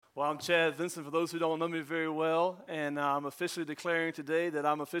Well, I'm Chad Vincent, for those who don't know me very well, and I'm officially declaring today that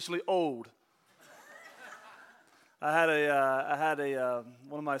I'm officially old. I had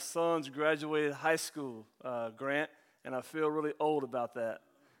one of my sons graduated high school, Grant, and I feel really old about that.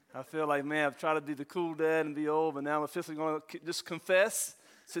 I feel like, man, I've tried to be the cool dad and be old, but now I'm officially going to just confess.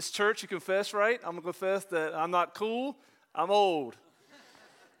 Since church, you confess, right? I'm going to confess that I'm not cool, I'm old.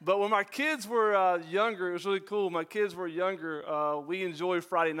 But when my kids were younger, it was really cool. My kids were younger, we enjoyed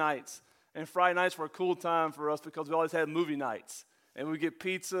Friday nights. And Friday nights were a cool time for us because we always had movie nights. And we get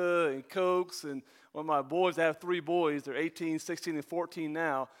pizza and Cokes. And one of my boys, I have 3 boys. They're 18, 16, and 14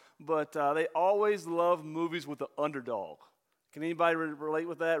 now. But they always loved movies with the underdog. Can anybody relate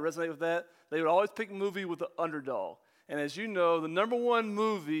with that, resonate with that? They would always pick a movie with the underdog. And as you know, the number one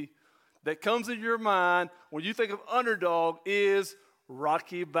movie that comes in your mind when you think of underdog is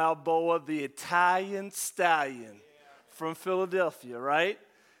Rocky Balboa, the Italian stallion from Philadelphia, right?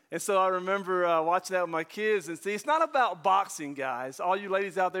 And so I remember watching that with my kids. And see, it's not about boxing, guys. All you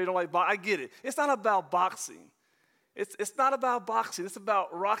ladies out there who don't like boxing, I get it. It's not about boxing. It's not about boxing. It's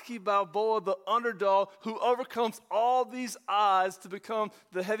about Rocky Balboa, the underdog who overcomes all these odds to become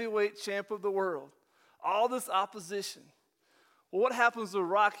the heavyweight champ of the world. All this opposition. Well, what happens with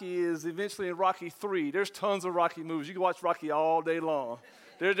Rocky is eventually in Rocky 3, there's tons of Rocky movies. You can watch Rocky all day long.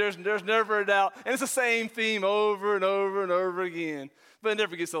 There's never a doubt. And it's the same theme over and over and over again. But it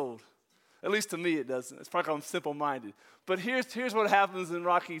never gets old. At least to me it doesn't. It's probably I'm simple-minded. But here's what happens in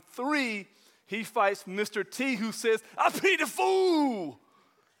Rocky 3. He fights Mr. T, who says, "I beat the fool."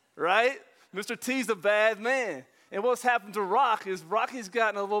 Right? Mr. T's a bad man. And what's happened to Rock is Rocky's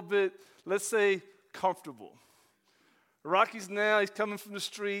gotten a little bit, let's say, comfortable. Rocky's coming from the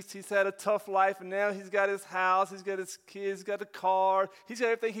streets. He's had a tough life, and now he's got his house, he's got his kids, he's got a car, he's got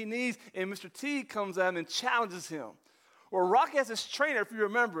everything he needs, and Mr. T comes at him and challenges him. Well, Rocky has his trainer, if you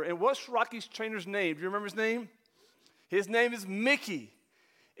remember, and what's Rocky's trainer's name? Do you remember his name? His name is Mickey.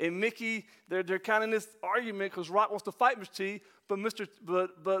 And Mickey, they're kind of in this argument because Rock wants to fight Mr. T, but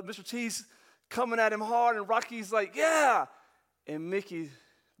Mr. T's coming at him hard, and Rocky's like, yeah. And Mickey,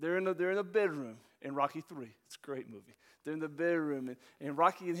 they're in the bedroom in Rocky 3. It's a great movie. They're in the bedroom, and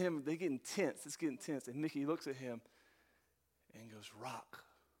Rocky and him, they get intense. It's getting tense. And Mickey looks at him and goes, "Rock,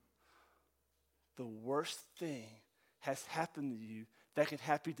 the worst thing has happened to you that can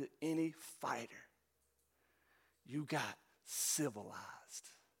happen to any fighter. You got civilized."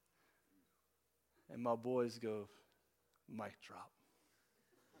 And my boys go, "Mic drop."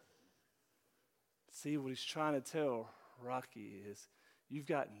 See, what he's trying to tell Rocky is, you've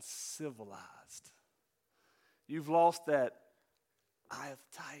gotten civilized. You've lost that eye of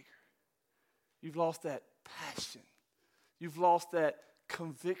the tiger. You've lost that passion. You've lost that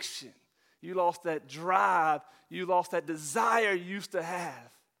conviction. You lost that drive. You lost that desire you used to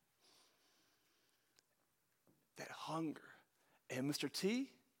have. That hunger. And Mr.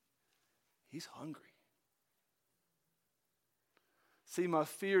 T, he's hungry. See, my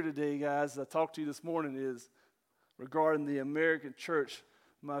fear today, guys, as I talked to you this morning, is regarding the American church.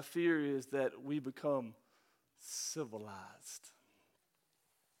 My fear is that we become civilized.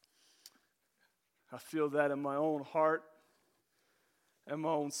 I feel that in my own heart and my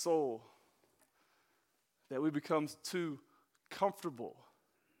own soul, that we become too comfortable.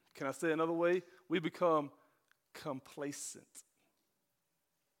 Can I say it another way? We become complacent.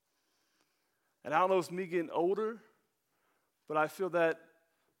 And I don't know if it's me getting older, but I feel that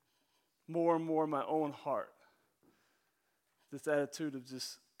more and more in my own heart. This attitude of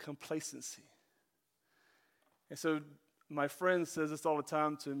just complacency. And so my friend says this all the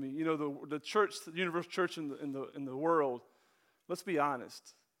time to me. You know, the church, the universal church in the world, let's be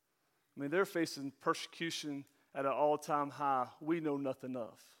honest. I mean, they're facing persecution at an all-time high we know nothing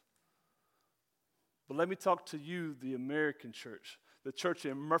of. But let me talk to you, the American church, the church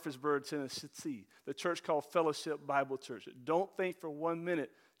in Murfreesboro, Tennessee, the church called Fellowship Bible Church. Don't think for 1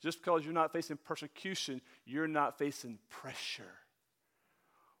 minute, just because you're not facing persecution, you're not facing pressure.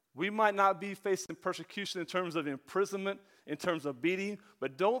 We might not be facing persecution in terms of imprisonment, in terms of beating,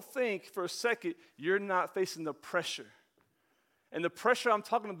 but don't think for a second you're not facing the pressure. And the pressure I'm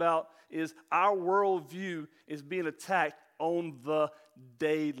talking about is our worldview is being attacked on the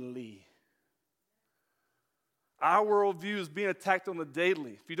daily. Our worldview is being attacked on the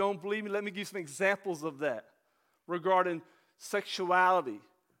daily. If you don't believe me, let me give you some examples of that regarding sexuality,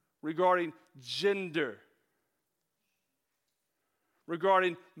 regarding gender,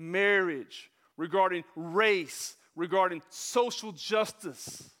 regarding marriage, regarding race, regarding social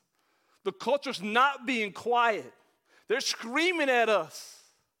justice. The culture's not being quiet. They're screaming at us.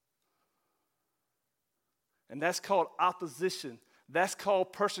 And that's called opposition. That's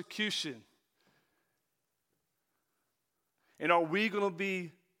called persecution. And are we going to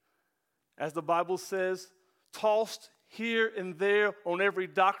be, as the Bible says, tossed here and there on every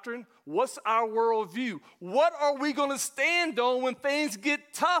doctrine? What's our worldview? What are we going to stand on when things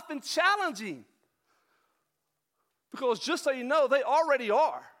get tough and challenging? Because just so you know, they already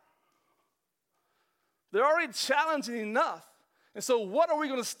are. They're already challenging enough. And so what are we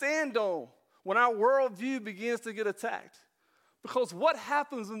going to stand on when our worldview begins to get attacked? Because what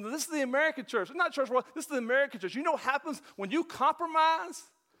happens, and this is the American church, not church world, this is the American church. You know what happens when you compromise,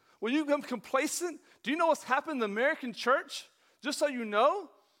 when you become complacent? Do you know what's happened in the American church? Just so you know,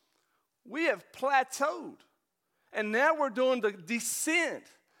 we have plateaued. And now we're doing the descent.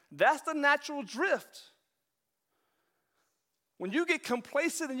 That's the natural drift. When you get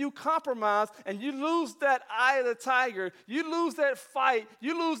complacent and you compromise and you lose that eye of the tiger, you lose that fight,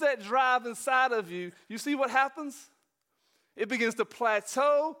 you lose that drive inside of you, you see what happens? It begins to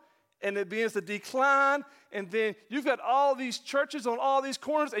plateau and it begins to decline, and then you've got all these churches on all these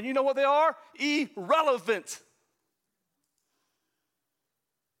corners, and you know what they are? Irrelevant.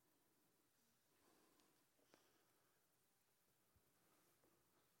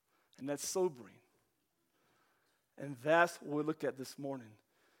 And that's sobering. And that's what we look at this morning,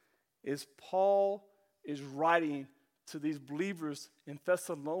 is Paul is writing to these believers in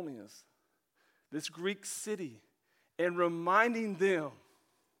Thessalonians, this Greek city, and reminding them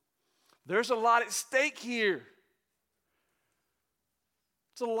there's a lot at stake here.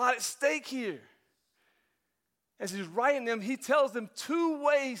 There's a lot at stake here. As he's writing them, he tells them two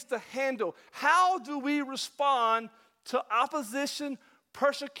ways to handle. How do we respond to opposition,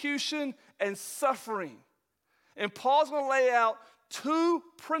 persecution, and suffering? And Paul's going to lay out two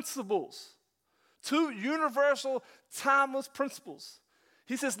principles, two universal, timeless principles.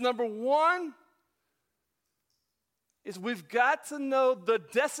 He says, number one is we've got to know the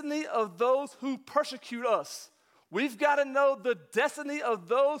destiny of those who persecute us. We've got to know the destiny of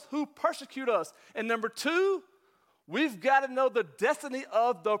those who persecute us. And number two, we've got to know the destiny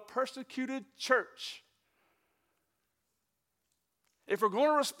of the persecuted church. If we're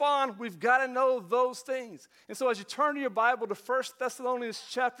going to respond, we've got to know those things. And so as you turn to your Bible to 1 Thessalonians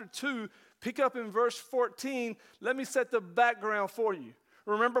chapter 2, pick up in verse 14, let me set the background for you.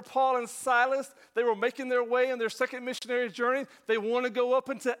 Remember Paul and Silas? They were making their way on their second missionary journey. They want to go up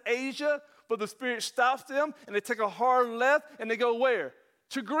into Asia, but the Spirit stops them, and they take a hard left, and they go where?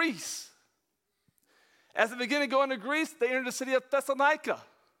 To Greece. As they begin to go into Greece, they enter the city of Thessalonica.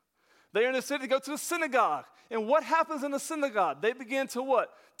 They enter the city to go to the synagogue. And what happens in the synagogue? They begin to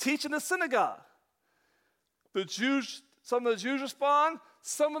what? Teach in the synagogue. The Jews, some of the Jews respond,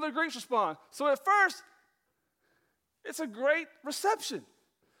 some of the Greeks respond. So at first, it's a great reception.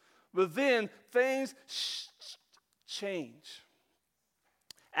 But then things change.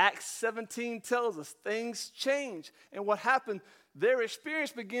 Acts 17 tells us things change. And what happened? Their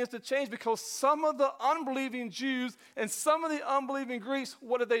experience begins to change because some of the unbelieving Jews and some of the unbelieving Greeks,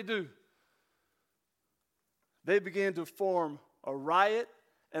 what did they do? They began to form a riot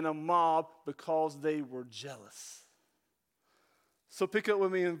and a mob because they were jealous. So pick up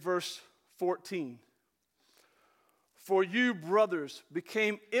with me in verse 14. For you, brothers,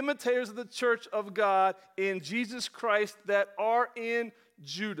 became imitators of the church of God in Jesus Christ that are in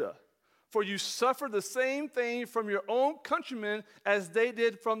Judah. For you suffered the same thing from your own countrymen as they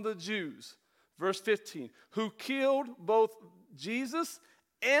did from the Jews. Verse 15, who killed both Jesus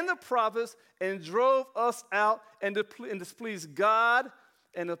and the prophets and drove us out and displeased God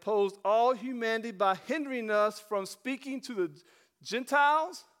and opposed all humanity by hindering us from speaking to the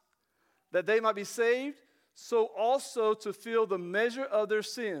Gentiles that they might be saved, so also to fill the measure of their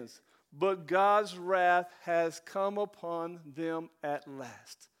sins. But God's wrath has come upon them at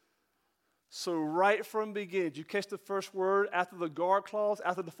last. So right from the beginning, you catch the first word after the guard clause,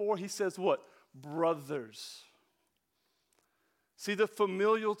 after the four, he says what? Brothers. See the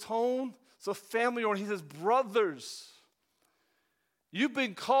familial tone? It's a family order. He says, brothers. You've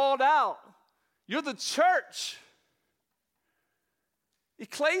been called out. You're the church.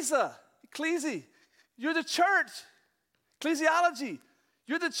 Ecclesia. You're the church. Ecclesiology.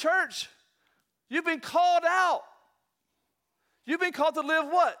 You're the church. You've been called out. You've been called to live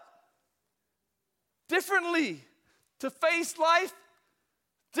what? Differently. To face life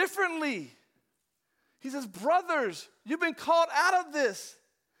differently. He says, brothers, you've been called out of this.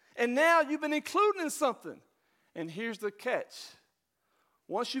 And now you've been included in something. And here's the catch.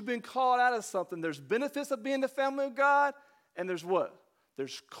 Once you've been called out of something, there's benefits of being the family of God, and there's what?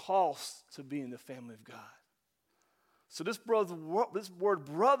 There's costs to being the family of God. So this word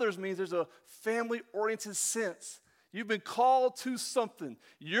brothers means there's a family-oriented sense. You've been called to something.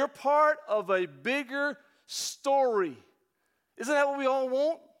 You're part of a bigger story. Isn't that what we all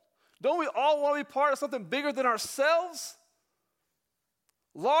want? Don't we all want to be part of something bigger than ourselves?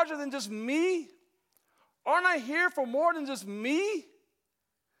 Larger than just me? Aren't I here for more than just me?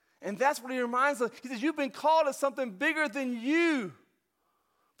 And that's what he reminds us. He says, you've been called to something bigger than you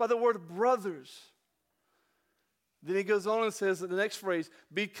by the word brothers. Then he goes on and says in the next phrase,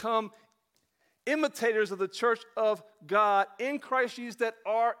 become imitators of the church of God in Christ Jesus that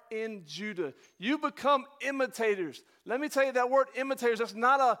are in Judah. You become imitators. Let me tell you that word imitators, that's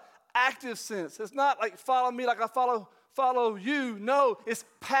not an active sense. It's not like follow me like I follow you. No, it's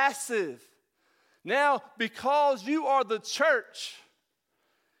passive. Now, because you are the church,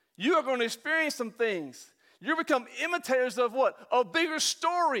 you are going to experience some things. You become imitators of what? A bigger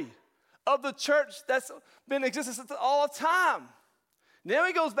story of the church that's been existing since all the time. Now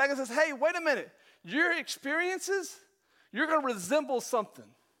he goes back and says, hey, wait a minute. Your experiences, you're going to resemble something.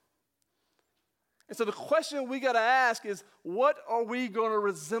 And so the question we got to ask is, what are we going to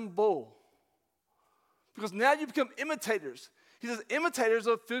resemble? Because now you become imitators. He says, imitators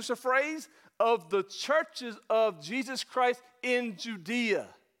of, finish the phrase, of the churches of Jesus Christ in Judea.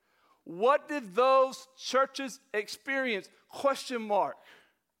 What did those churches experience? Question mark.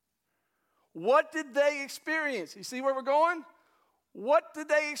 What did they experience? You see where we're going? What did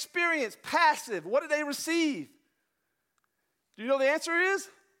they experience? Passive. What did they receive? Do you know the answer is?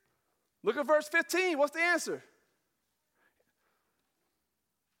 Look at verse 15. What's the answer?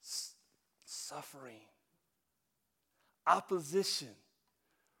 Suffering, opposition,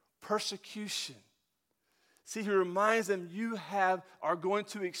 persecution. See, he reminds them you are going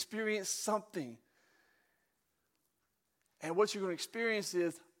to experience something. And what you're going to experience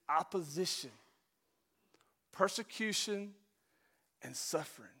is opposition, persecution, and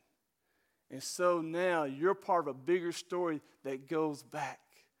suffering. And so now you're part of a bigger story that goes back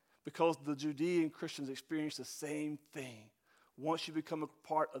because the Judean Christians experienced the same thing once you become a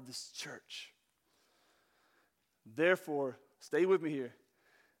part of this church. Therefore, stay with me here.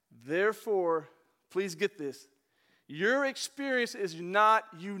 Therefore, please get this. Your experience is not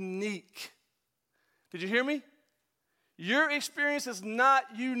unique. Did you hear me? Your experience is not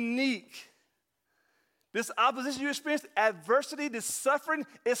unique. This opposition you experience, adversity, this suffering,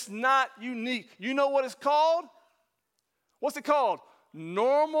 it's not unique. You know what it's called? What's it called?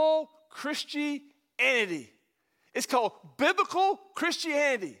 Normal Christianity. It's called biblical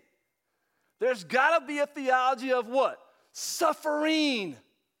Christianity. There's got to be a theology of what? Suffering.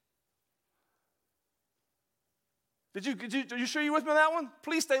 Are you sure you're with me on that one?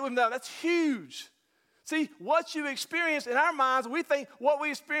 Please stay with me on that. That's huge. See, what you experience in our minds, we think what we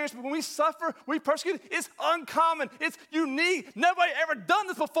experience when we suffer, we persecute, it's uncommon, it's unique. Nobody ever done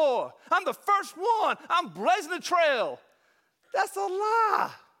this before. I'm the first one. I'm blazing the trail. That's a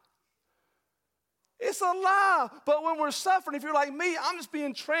lie. It's a lie. But when we're suffering, if you're like me, I'm just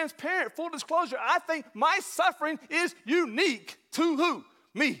being transparent, full disclosure. I think my suffering is unique to who?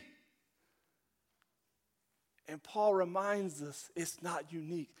 Me. And Paul reminds us it's not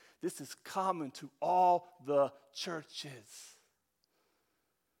unique. This is common to all the churches.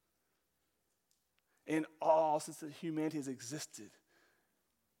 In all, since humanity has existed,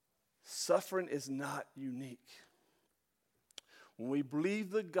 suffering is not unique. When we believe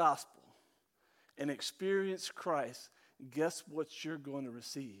the gospel and experience Christ, guess what you're going to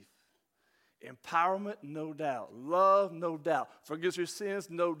receive? Empowerment, no doubt. Love, no doubt. Forgiveness of your sins,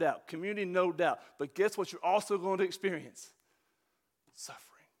 no doubt. Community, no doubt. But guess what you're also going to experience? Suffering.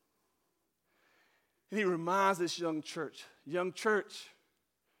 And he reminds this young church,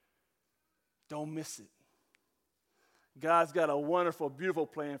 don't miss it. God's got a wonderful, beautiful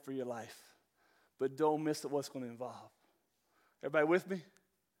plan for your life, but don't miss what's going to involve. Everybody with me?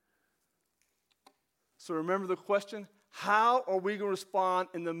 So remember the question, how are we going to respond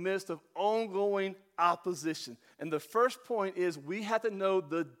in the midst of ongoing opposition? And the first point is we have to know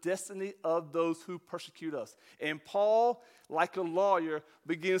the destiny of those who persecute us. And Paul, like a lawyer,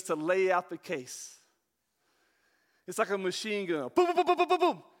 begins to lay out the case. It's like a machine gun. Boom, boom, boom, boom, boom, boom,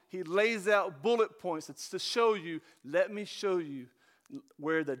 boom. He lays out bullet points to show you, let me show you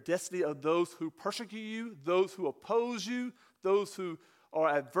where the destiny of those who persecute you, those who oppose you, those who are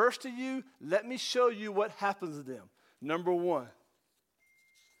adverse to you, let me show you what happens to them. Number one,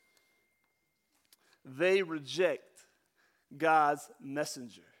 they reject God's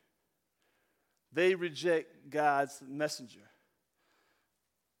messenger. They reject God's messenger.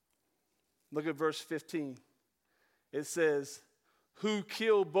 Look at verse 15. It says, who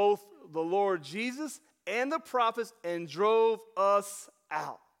killed both the Lord Jesus and the prophets and drove us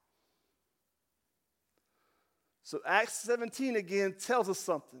out. So Acts 17 again tells us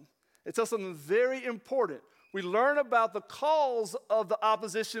something. It tells us something very important. We learn about the cause of the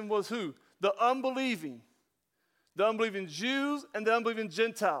opposition was who? The unbelieving. The unbelieving Jews and the unbelieving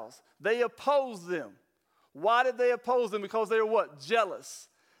Gentiles. They opposed them. Why did they oppose them? Because they were what? Jealous.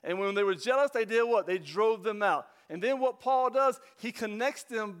 And when they were jealous, they did what? They drove them out. And then what Paul does, he connects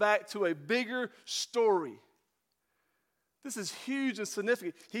them back to a bigger story. This is huge and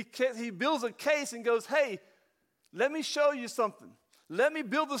significant. He builds a case and goes, hey, let me show you something. Let me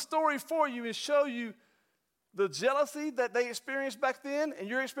build a story for you and show you the jealousy that they experienced back then and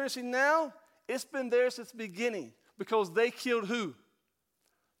you're experiencing now. It's been there since the beginning because they killed who?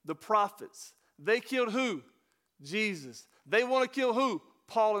 The prophets. They killed who? Jesus. They want to kill who?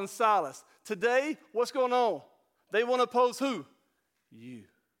 Paul and Silas. Today, what's going on? They want to oppose who? You.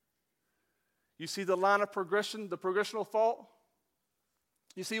 You see the line of progression, the progressional fault?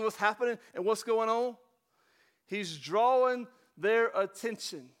 You see what's happening and what's going on? He's drawing their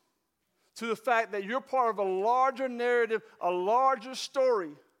attention to the fact that you're part of a larger narrative, a larger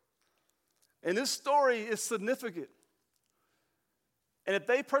story. And this story is significant. And if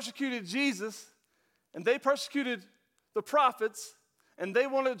they persecuted Jesus, and they persecuted the prophets, and they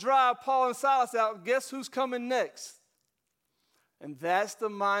want to drive Paul and Silas out, guess who's coming next? And that's the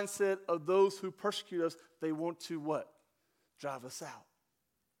mindset of those who persecute us. They want to what? Drive us out.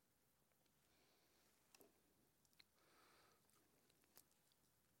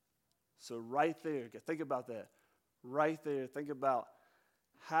 So right there, think about that. Right there, think about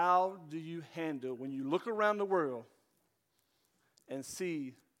how do you handle when you look around the world and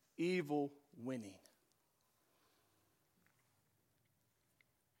see evil winning?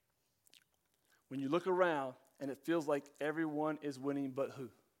 When you look around and it feels like everyone is winning but who?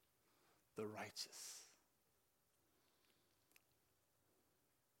 The righteous.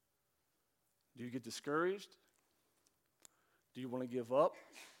 Do you get discouraged? Do you want to give up?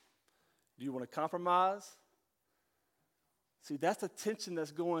 Do you want to compromise? See, that's the tension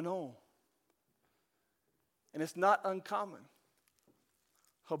that's going on. And it's not uncommon.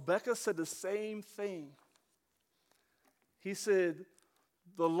 Habakkuk said the same thing. He said,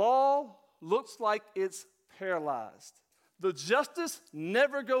 the law looks like it's paralyzed. The justice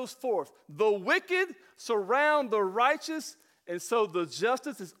never goes forth. The wicked surround the righteous, and so the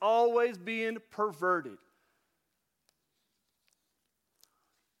justice is always being perverted.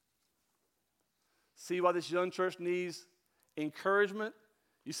 See why this young church needs encouragement?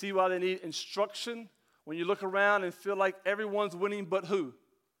 You see why they need instruction? When you look around and feel like everyone's winning but who?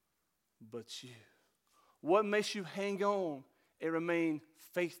 But you. What makes you hang on and remain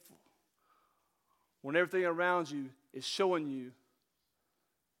faithful when everything around you is showing you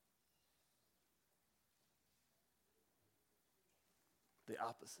the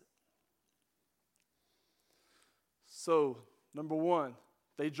opposite? So, number one,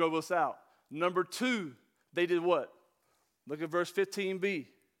 they drove us out. Number two, they did what? Look at verse 15b.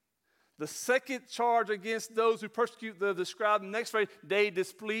 The second charge against those who persecute the described in the next phrase, they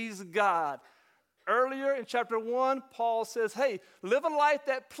displease God. Earlier in chapter 1, Paul says, hey, live a life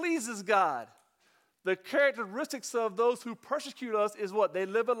that pleases God. The characteristics of those who persecute us is what? They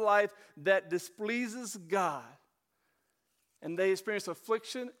live a life that displeases God. And they experience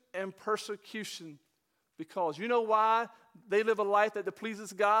affliction and persecution because you know why they live a life that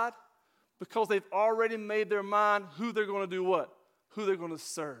displeases God? Because they've already made their mind who they're going to do what? Who they're going to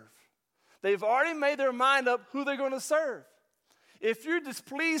serve. They've already made their mind up who they're going to serve. If you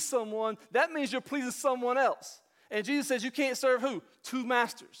displease someone, that means you're pleasing someone else. And Jesus says you can't serve who? Two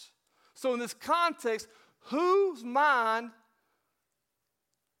masters. So in this context, whose mind,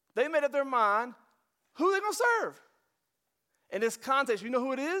 they made up their mind, who they're going to serve. In this context, you know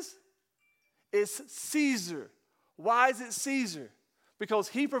who it is? It's Caesar. Why is it Caesar? Because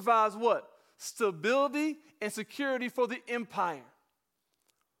he provides what? Stability and security for the empire.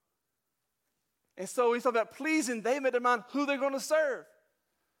 And so he's talking about pleasing. They made their mind who they're going to serve.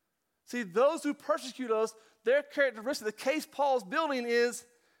 See, those who persecute us, their characteristic, the case Paul's building is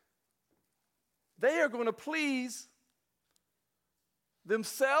they are going to please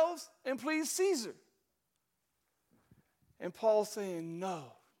themselves and please Caesar. And Paul's saying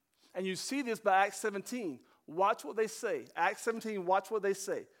no. And you see this by Acts 17. Watch what they say. Acts 17, watch what they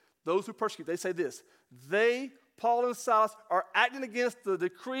say. Those who persecute, they say this. They, Paul and Silas, are acting against the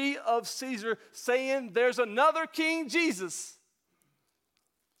decree of Caesar, saying there's another King Jesus.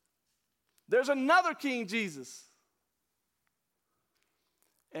 There's another King Jesus.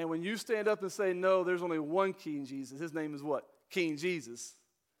 And when you stand up and say, no, there's only one King Jesus, his name is what? King Jesus.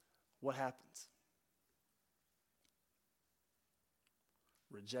 What happens?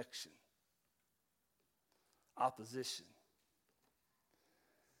 Rejection. opposition.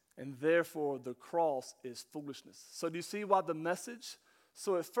 And therefore, the cross is foolishness. So do you see why the message?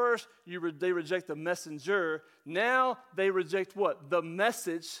 So at first, they reject the messenger. Now they reject what? The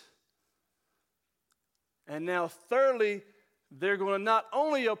message. And now thirdly, they're going to not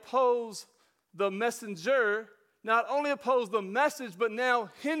only oppose the messenger, not only oppose the message, but now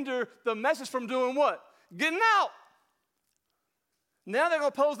hinder the message from doing what? Getting out. Now they're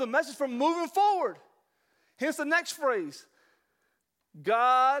going to oppose the message from moving forward. Hence the next phrase.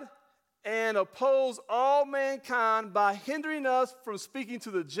 God and oppose all mankind by hindering us from speaking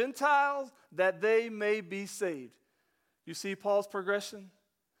to the Gentiles that they may be saved. You see Paul's progression?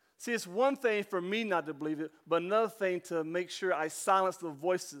 See, it's one thing for me not to believe it, but another thing to make sure I silence the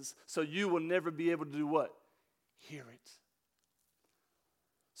voices so you will never be able to do what? Hear it.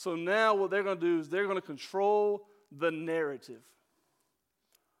 So now what they're going to do is they're going to control the narrative.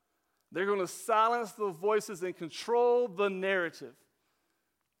 They're going to silence the voices and control the narrative.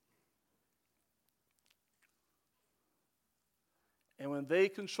 And when they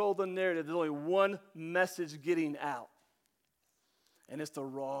control the narrative, there's only one message getting out. And it's the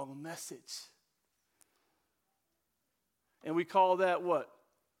wrong message. And we call that what?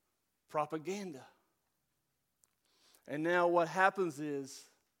 Propaganda. And now what happens is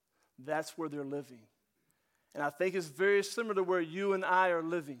that's where they're living. And I think it's very similar to where you and I are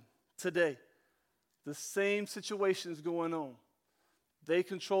living today. The same situation is going on. They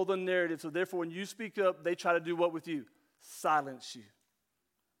control the narrative. So therefore, when you speak up, they try to do what with you? Silence you.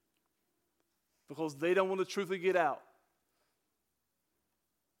 Because they don't want the truth to get out.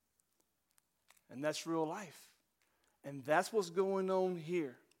 And that's real life. And that's what's going on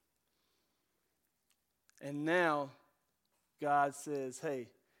here. And now, God says, hey,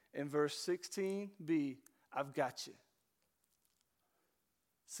 in verse 16b, I've got you.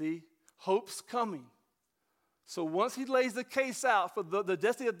 See, hope's coming. So once he lays the case out for the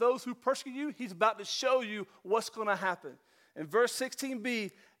destiny of those who persecute you, he's about to show you what's going to happen. In verse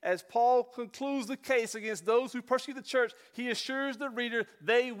 16b, as Paul concludes the case against those who persecute the church, he assures the reader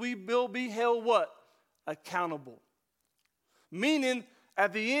we will be held what? Accountable. Meaning,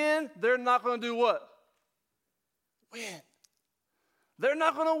 at the end, they're not going to do what? Win. They're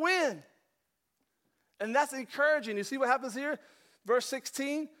not going to win. And that's encouraging. You see what happens here? Verse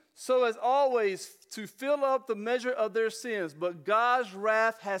 16, so as always, to fill up the measure of their sins, but God's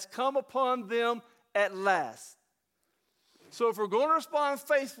wrath has come upon them at last. So if we're going to respond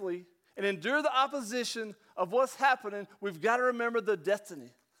faithfully and endure the opposition of what's happening, we've got to remember the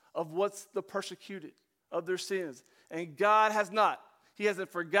destiny of what's the persecuted, of their sins. And God has not. He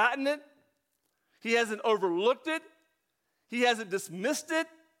hasn't forgotten it. He hasn't overlooked it. He hasn't dismissed it.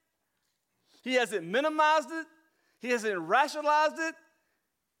 He hasn't minimized it. He hasn't rationalized it.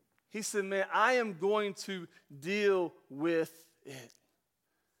 He said, man, I am going to deal with it.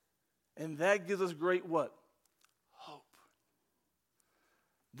 And that gives us great what? Hope.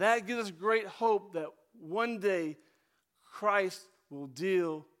 That gives us great hope that one day Christ will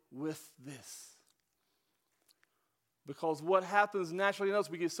deal with this. Because what happens naturally in us,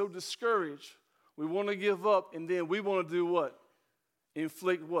 we get so discouraged, we want to give up, and then we want to do what?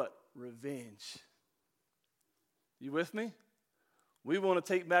 Inflict what? Revenge. You with me? We want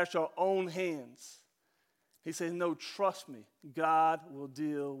to take matters to our own hands. He says, no, trust me. God will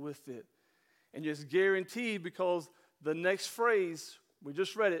deal with it. And just guaranteed, because the next phrase, we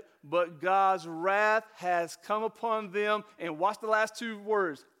just read it, but God's wrath has come upon them. And watch the last two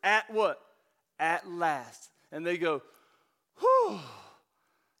words. At what? At last. And they go, whew,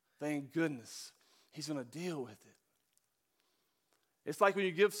 thank goodness. He's going to deal with it. It's like when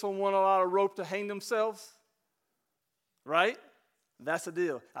you give someone a lot of rope to hang themselves, right? That's the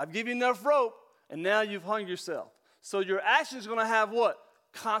deal. I've given you enough rope, and now you've hung yourself. So your action is going to have what?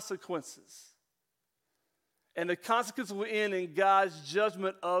 Consequences. And the consequences will end in God's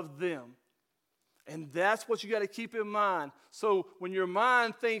judgment of them. And that's what you got to keep in mind. So when your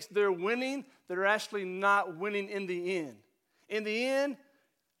mind thinks they're winning, they're actually not winning in the end. In the end,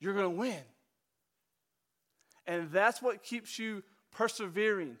 you're going to win. And that's what keeps you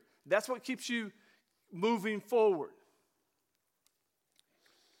persevering. That's what keeps you moving forward.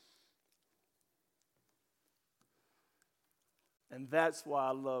 And that's why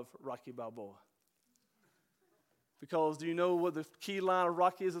I love Rocky Balboa. Because do you know what the key line of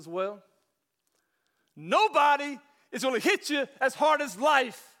Rocky is as well? Nobody is going to hit you as hard as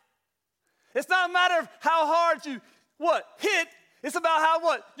life. It's not a matter of how hard you, hit. It's about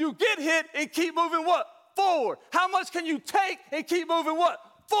how, you get hit and keep moving, forward. How much can you take and keep moving,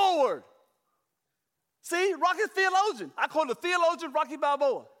 forward? See, Rocky's theologian. I call him the theologian Rocky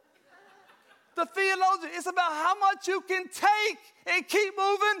Balboa. the theologian. It's about how much you can take and keep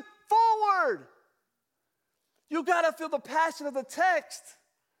moving forward. You got to feel the passion of the text.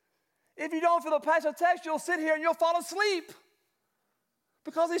 If you don't feel the passion of the text, you'll sit here and you'll fall asleep.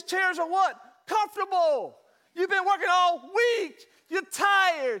 Because these chairs are what? Comfortable. You've been working all week. You're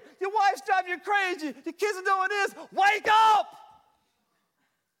tired. Your wife's driving you crazy. Your kids are doing this. Wake up!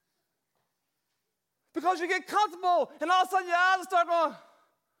 Because you get comfortable, and all of a sudden your eyes start going.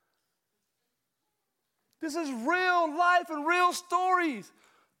 This is real life and real stories.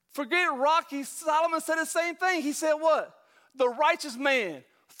 Forget Rocky. Solomon said the same thing. He said what? The righteous man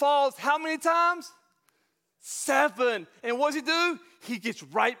falls how many times? 7. And what does he do? He gets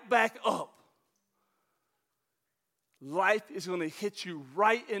right back up. Life is going to hit you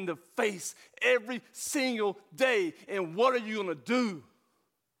right in the face every single day. And what are you going to do?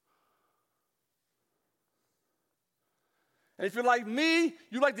 And if you're like me,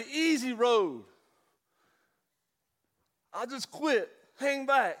 you like the easy road. I'll just quit, hang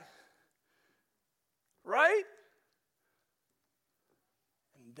back. Right?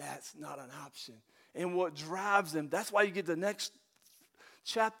 And that's not an option. And what drives them, that's why you get the next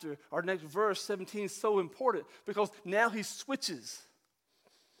chapter, or next verse, 17, is so important. Because now he switches.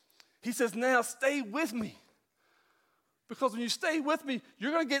 He says, now stay with me. Because when you stay with me,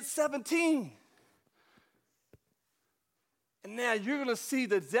 you're going to get 17. And now you're going to see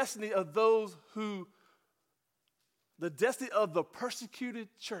the destiny of those who, the destiny of the persecuted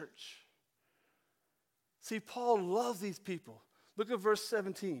church. See, Paul loves these people. Look at verse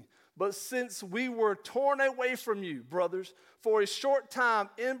 17. But since we were torn away from you, brothers, for a short time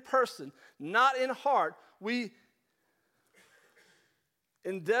in person, not in heart, we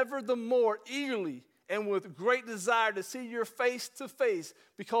endeavored the more eagerly and with great desire to see your face to face,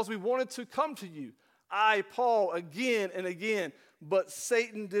 because we wanted to come to you. I, Paul, again and again, but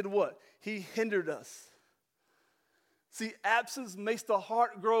Satan did what? He hindered us. See, absence makes the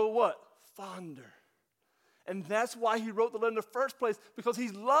heart grow what? Fonder. And that's why he wrote the letter in the first place, because he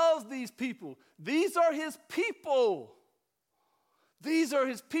loves these people. These are his people. These are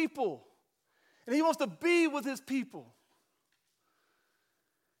his people. And he wants to be with his people.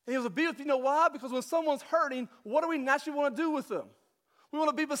 And he wants to be with, you know why? Because when someone's hurting, what do we naturally want to do with them? We want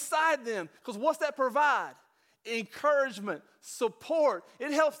to be beside them, because what's that provide? Encouragement, support.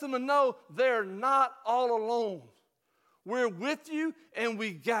 It helps them to know they're not all alone. We're with you and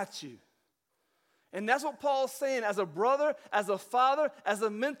we got you. And that's what Paul's saying as a brother, as a father, as a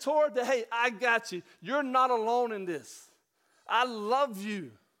mentor, that, hey, I got you. You're not alone in this. I love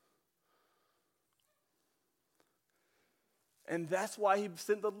you. And that's why he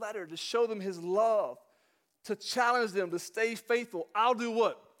sent the letter, to show them his love, to challenge them to stay faithful. I'll do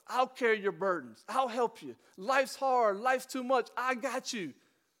what? I'll carry your burdens. I'll help you. Life's hard. Life's too much. I got you.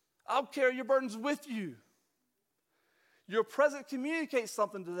 I'll carry your burdens with you. Your presence communicates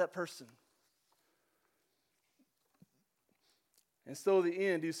something to that person. And so at the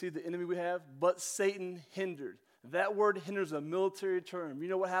end, do you see the enemy we have? But Satan hindered. That word hinder is a military term. You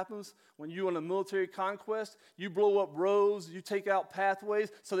know what happens when you're on a military conquest? You blow up roads, you take out pathways,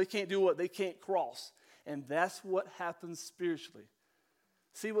 so they can't do what? They can't cross. And that's what happens spiritually.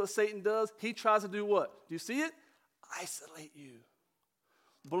 See what Satan does? He tries to do what? Do you see it? Isolate you.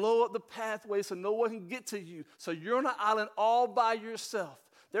 Blow up the pathway so no one can get to you. So you're on an island all by yourself.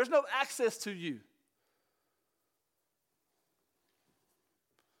 There's no access to you.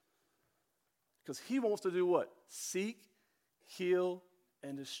 Because he wants to do what? Seek, kill,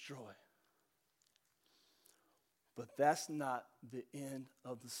 and destroy. But that's not the end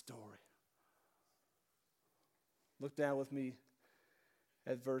of the story. Look down with me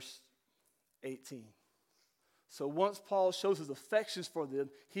at verse 18. So once Paul shows his affections for them,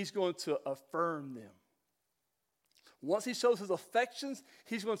 he's going to affirm them. Once he shows his affections,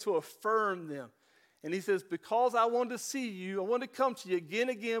 he's going to affirm them. And he says, because I wanted to see you, I wanted to come to you again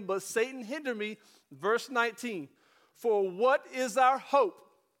and again, but Satan hindered me. Verse 19, for what is our hope?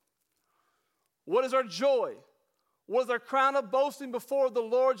 What is our joy? What is our crown of boasting before the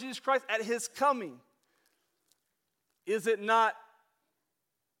Lord Jesus Christ at his coming? Is it not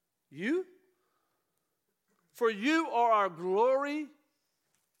you? For you are our glory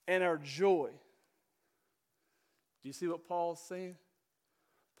and our joy. Do you see what Paul's saying?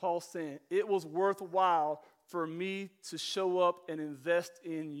 Paul's saying, it was worthwhile for me to show up and invest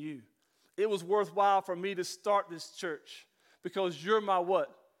in you. It was worthwhile for me to start this church because you're my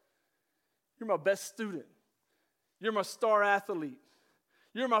what? You're my best student. You're my star athlete.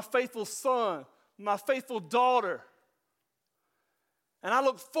 You're my faithful son, my faithful daughter. And I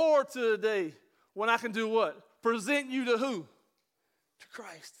look forward to the day when I can do what? Present you to who? To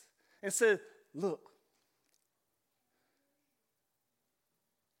Christ. And say, look.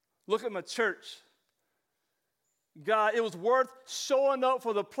 Look at my church. God, it was worth showing up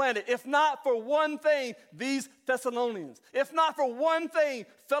for the planet. If not for one thing, these Thessalonians. If not for one thing,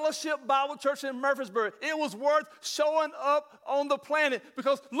 Fellowship Bible Church in Murfreesboro. It was worth showing up on the planet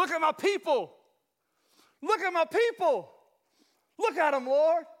because look at my people. Look at my people. Look at them,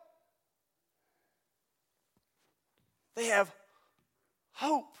 Lord. They have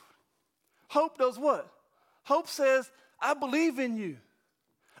hope. Hope does what? Hope says, I believe in you.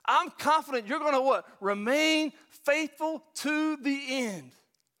 I'm confident you're going to what? Remain faithful to the end.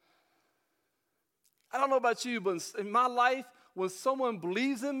 I don't know about you, but in my life, when someone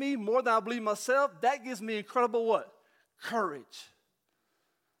believes in me more than I believe myself, that gives me incredible what? Courage.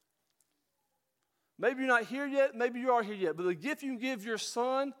 Maybe you're not here yet. Maybe you are here yet. But the gift you can give your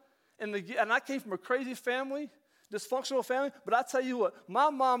son, and I came from a crazy family, dysfunctional family, but I tell you what,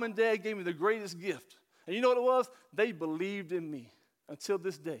 my mom and dad gave me the greatest gift. And you know what it was? They believed in me until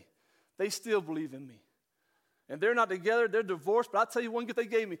this day. They still believe in me. And they're not together, they're divorced, but I'll tell you one gift they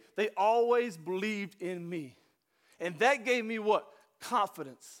gave me. They always believed in me. And that gave me what?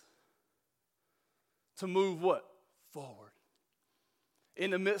 Confidence to move what? Forward.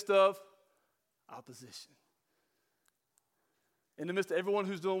 In the midst of opposition. In the midst of everyone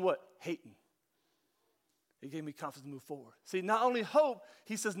who's doing what? Hating. It gave me confidence to move forward. See, not only hope,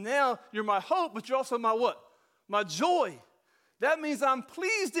 he says, now you're my hope, but you're also my what? My joy. That means I'm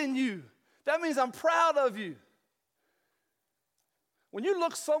pleased in you. That means I'm proud of you. When you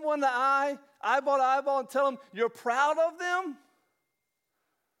look someone in the eye, eyeball to eyeball, and tell them you're proud of them,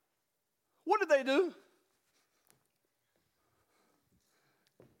 what did they do?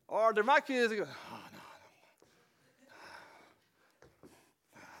 Or they're my kids, they go, oh, no.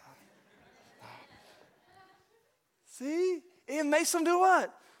 See? It makes them do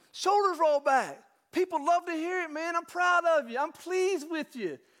what? Shoulders roll back. People love to hear it, man. I'm proud of you. I'm pleased with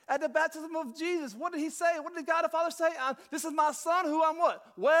you. At the baptism of Jesus, what did he say? What did God the Father say? This is my son who I'm what?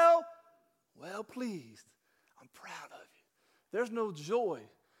 Well pleased. I'm proud of you. There's no joy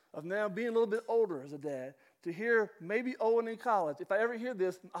of now being a little bit older as a dad to hear maybe Owen in college. If I ever hear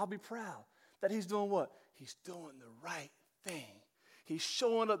this, I'll be proud that he's doing what? He's doing the right thing. He's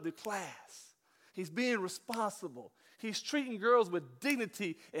showing up to class. He's being responsible. He's treating girls with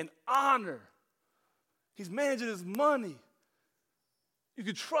dignity and honor. He's managing his money. You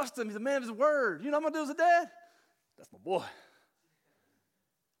can trust him. He's a man of his word. You know what I'm going to do as a dad? That's my boy.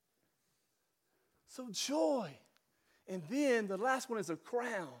 So joy. And then the last one is a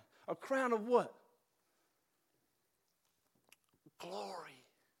crown. A crown of what? Glory.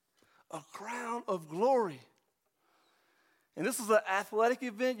 A crown of glory. And this is an athletic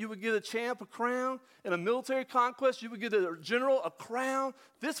event. You would give a champ a crown. In a military conquest, you would give a general a crown.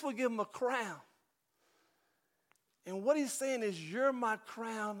 This would give him a crown. And what he's saying is, you're my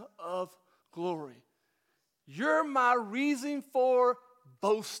crown of glory. You're my reason for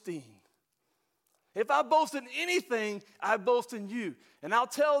boasting. If I boast in anything, I boast in you. And I'll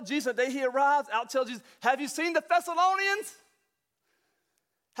tell Jesus the day he arrives, I'll tell Jesus, have you seen the Thessalonians?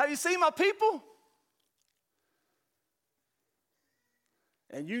 Have you seen my people?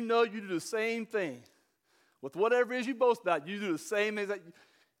 And you know you do the same thing. With whatever it is you boast about, you do the same thing.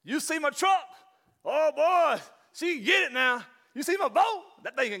 You see my truck? Oh, boy. She can get it now. You see my boat?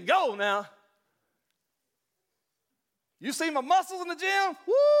 That thing can go now. You see my muscles in the gym?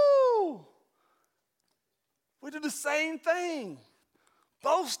 Woo! We do the same thing.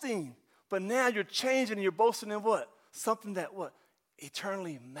 Boasting. But now you're changing and you're boasting in what? Something that what?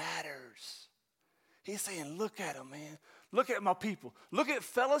 Eternally matters. He's saying, look at them, man. Look at my people. Look at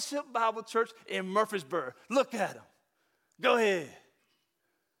Fellowship Bible Church in Murfreesboro. Look at them. Go ahead.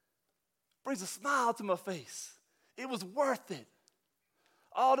 Brings a smile to my face. It was worth it.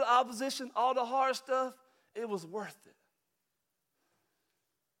 All the opposition, all the hard stuff, it was worth it.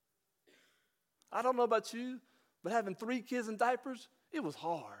 I don't know about you, but having 3 kids in diapers, it was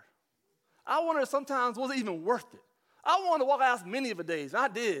hard. I wonder sometimes, was it even worth it? I wanted to walk out many of the days, and I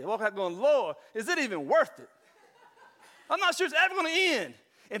did. Walk out going, Lord, is it even worth it? I'm not sure it's ever going to end.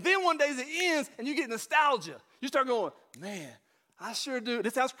 And then one day it ends, and you get nostalgia. You start going, man, I sure do.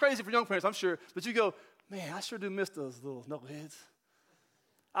 This sounds crazy for young parents, I'm sure, but you go, man, I sure do miss those little knuckleheads.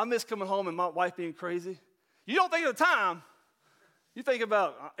 I miss coming home and my wife being crazy. You don't think of the time. You think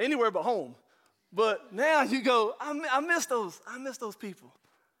about anywhere but home. But now you go, I miss those people.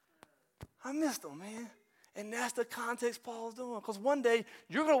 I miss them, man. And that's the context Paul's doing. Because one day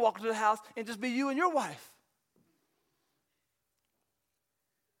you're going to walk into the house and just be you and your wife.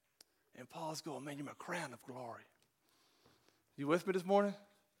 And Paul's going, man, you're my crown of glory. You with me this morning?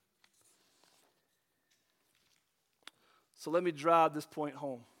 So let me drive this point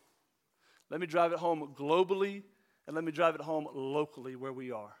home. Let me drive it home globally, and let me drive it home locally where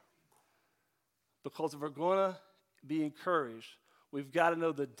we are. Because if we're going to be encouraged, we've got to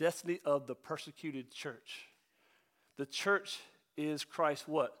know the destiny of the persecuted church. The church is Christ's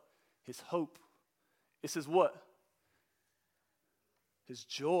what? His hope. It's his what? His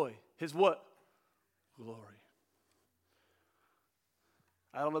joy. His what? Glory.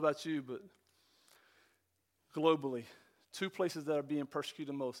 I don't know about you, but globally, two places that are being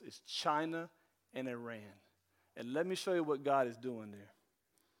persecuted most is China and Iran. And let me show you what God is doing there.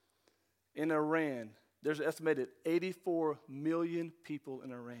 In Iran, there's an estimated 84 million people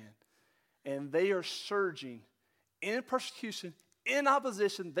in Iran. And they are surging in persecution, in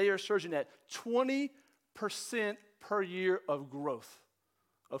opposition. They are surging at 20% per year of growth,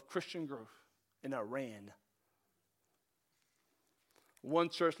 of Christian growth in Iran. One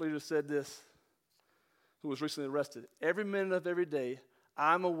church leader said this, who was recently arrested. Every minute of every day,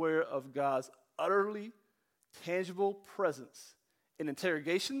 I'm aware of God's utterly tangible presence in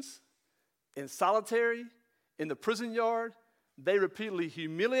interrogations, in solitary, in the prison yard. They repeatedly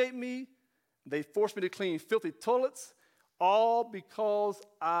humiliate me. They force me to clean filthy toilets, all because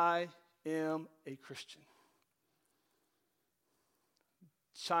I am a Christian.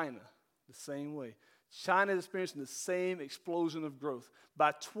 China, the same way. China is experiencing the same explosion of growth.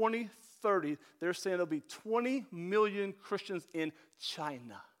 By 2030, they're saying there'll be 20 million Christians in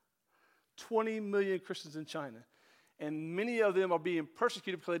China. 20 million Christians in China. And many of them are being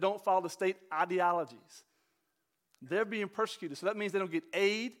persecuted because they don't follow the state ideologies. They're being persecuted. So that means they don't get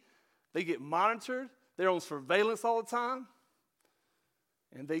aid. They get monitored. They're on surveillance all the time.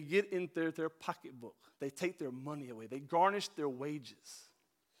 And they get in their pocketbook. They take their money away. They garnish their wages.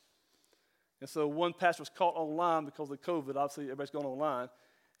 And so one pastor was caught online because of COVID. Obviously, everybody's going online.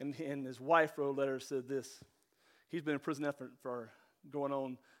 And his wife wrote a letter and said this. He's been in prison for going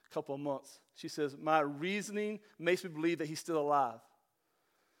on a couple of months. She says, my reasoning makes me believe that he's still alive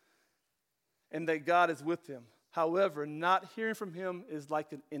and that God is with him. However, not hearing from him is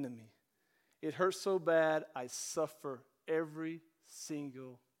like an enemy. It hurts so bad, I suffer every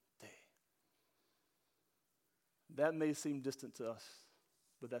single day. That may seem distant to us,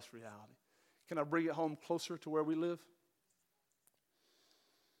 but that's reality. Can I bring it home closer to where we live?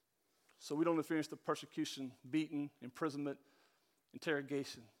 So we don't experience the persecution, beating, imprisonment,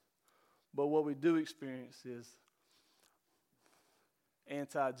 interrogation. But what we do experience is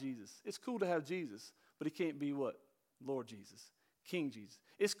anti-Jesus. It's cool to have Jesus, but he can't be what? Lord Jesus, King Jesus.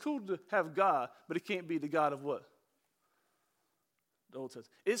 It's cool to have God, but it can't be the God of what? The Old Testament.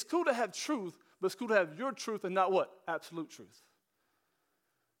 It's cool to have truth, but it's cool to have your truth and not what? Absolute truth.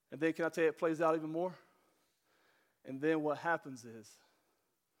 And then can I tell you it plays out even more? And then what happens is,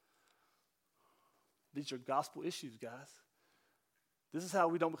 these are gospel issues, guys. This is how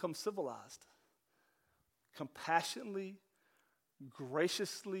we don't become civilized. Compassionately,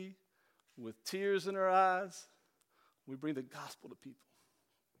 graciously, with tears in our eyes, we bring the gospel to people.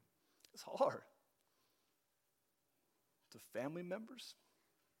 It's hard. To family members.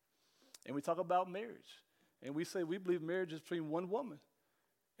 And we talk about marriage. And we say we believe marriage is between one woman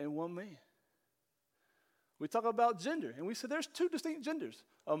and one man. We talk about gender, and we say there's two distinct genders,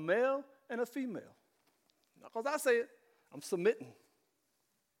 a male and a female. Not because I say it, I'm submitting.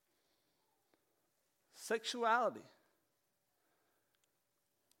 Sexuality.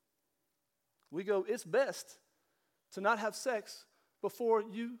 We go, it's best to not have sex before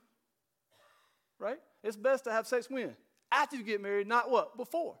you, right? It's best to have sex when? After you get married, not what?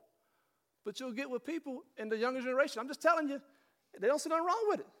 Before. But you'll get with people in the younger generation. I'm just telling you, they don't see nothing wrong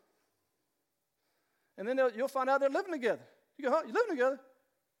with it. And then you'll find out they're living together. You go, huh? You living together?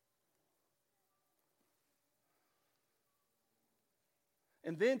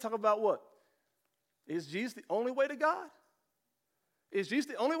 And then talk about what? Is Jesus the only way to God? Is Jesus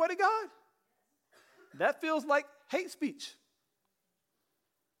the only way to God? That feels like hate speech.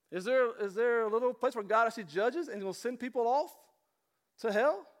 Is there a little place where God actually judges and will send people off to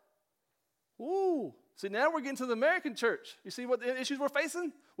hell? Ooh. See, now we're getting to the American church. You see what the issues we're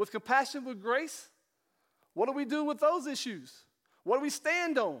facing? With compassion, with grace? What do we do with those issues? What do we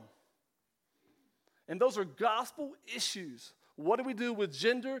stand on? And those are gospel issues. What do we do with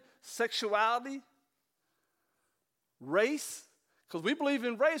gender, sexuality, race? Because we believe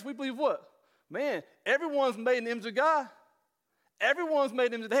in race. We believe what? Man, everyone's made in the image of God. Everyone's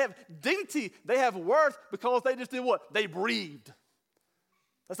made in the image. They have dignity. They have worth because they just did what? They breathed.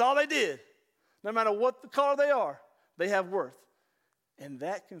 That's all they did. No matter what the color they are, they have worth. And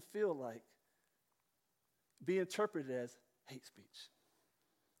that can feel like be interpreted as hate speech.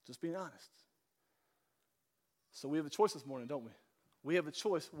 Just being honest. So we have a choice this morning, don't we? We have a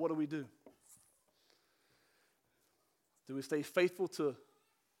choice. What do we do? Do we stay faithful to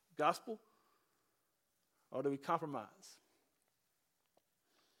gospel, or do we compromise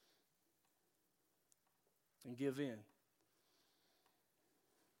and give in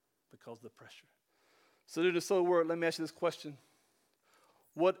because of the pressure? So to the soul word, let me ask you this question.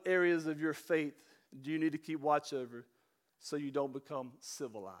 What areas of your faith do you need to keep watch over so you don't become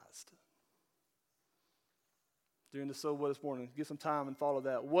civilized? During the soul word this morning, get some time and follow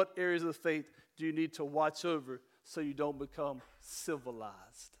that. What areas of the faith do you need to watch over so you don't become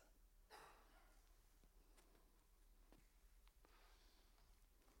civilized?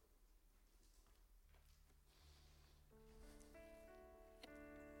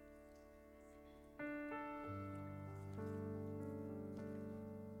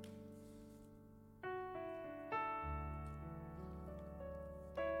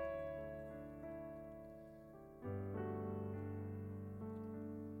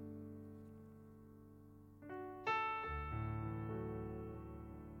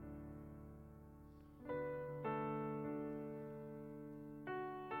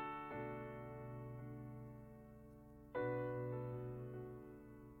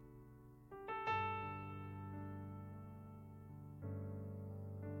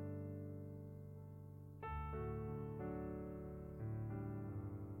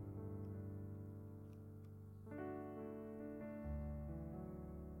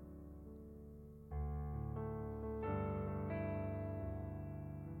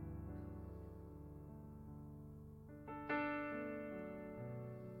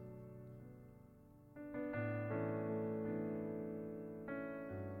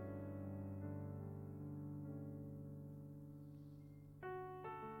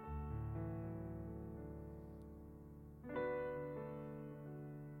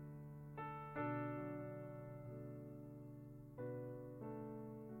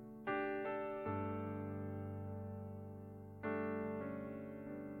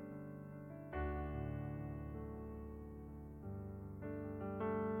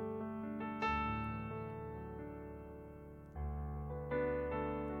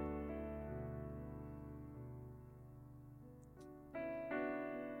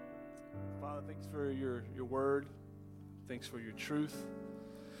 Father, thanks for your word. Thanks for your truth.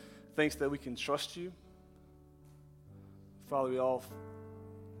 Thanks that we can trust you. Father, we all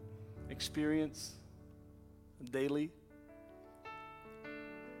experience daily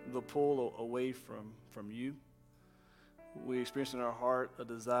the pull away from you. We experience in our heart a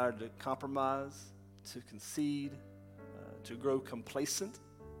desire to compromise, to concede, to grow complacent.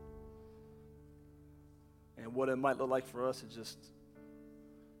 And what it might look like for us is just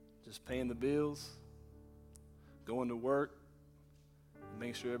paying the bills, going to work, and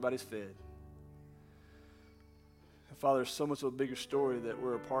making sure everybody's fed. And Father, there's so much of a bigger story that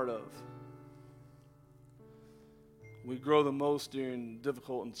we're a part of. We grow the most during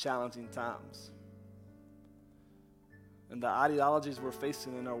difficult and challenging times. And the ideologies we're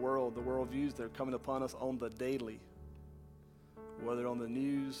facing in our world, the worldviews that are coming upon us on the daily, whether on the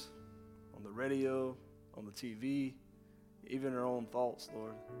news, on the radio, on the TV, even our own thoughts,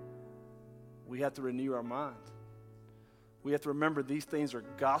 Lord. We have to renew our mind. We have to remember these things are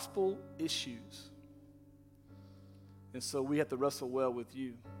gospel issues. And so we have to wrestle well with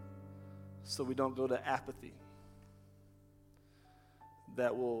you so we don't go to apathy.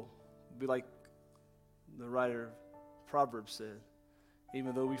 That will be like the writer of Proverbs said,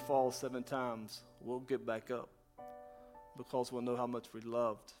 even though we fall 7 times, we'll get back up because we'll know how much we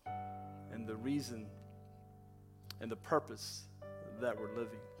loved and the reason and the purpose that we're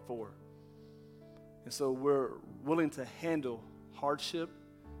living for. And so we're willing to handle hardship,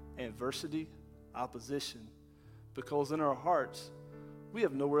 adversity, opposition, because in our hearts, we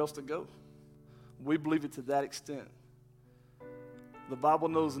have nowhere else to go. We believe it to that extent. The Bible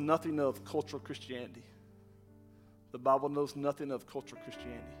knows nothing of cultural Christianity. The Bible knows nothing of cultural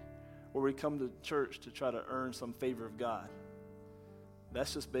Christianity, where we come to church to try to earn some favor of God.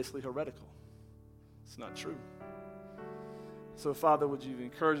 That's just basically heretical. It's not true. So, Father, would you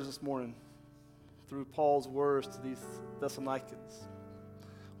encourage us this morning through Paul's words to these Thessalonians?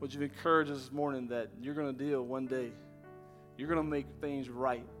 Would you encourage us this morning that you're going to deal one day, you're going to make things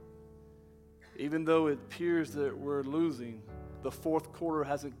right. Even though it appears that we're losing, the fourth quarter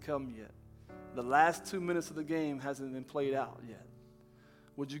hasn't come yet. The last 2 minutes of the game hasn't been played out yet.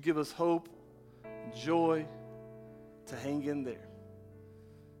 Would you give us hope, joy to hang in there,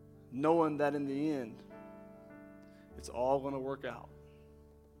 knowing that in the end, it's all going to work out.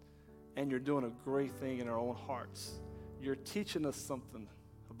 And you're doing a great thing in our own hearts. You're teaching us something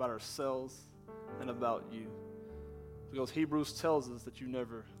about ourselves and about you. because Hebrews tells us that you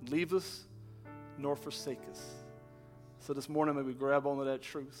never leave us nor forsake us. So this morning, may we grab onto that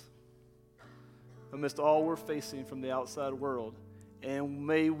truth amidst all we're facing from the outside world, and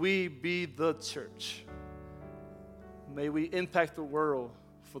may we be the church. May we impact the world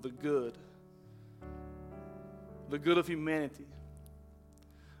for the good of humanity.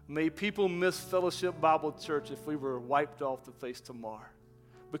 May people miss Fellowship Bible Church if we were wiped off the face tomorrow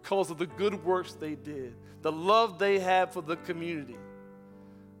because of the good works they did, the love they had for the community.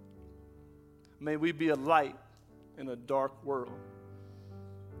 May we be a light in a dark world.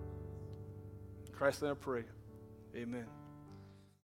 In Christ's name I pray. Amen.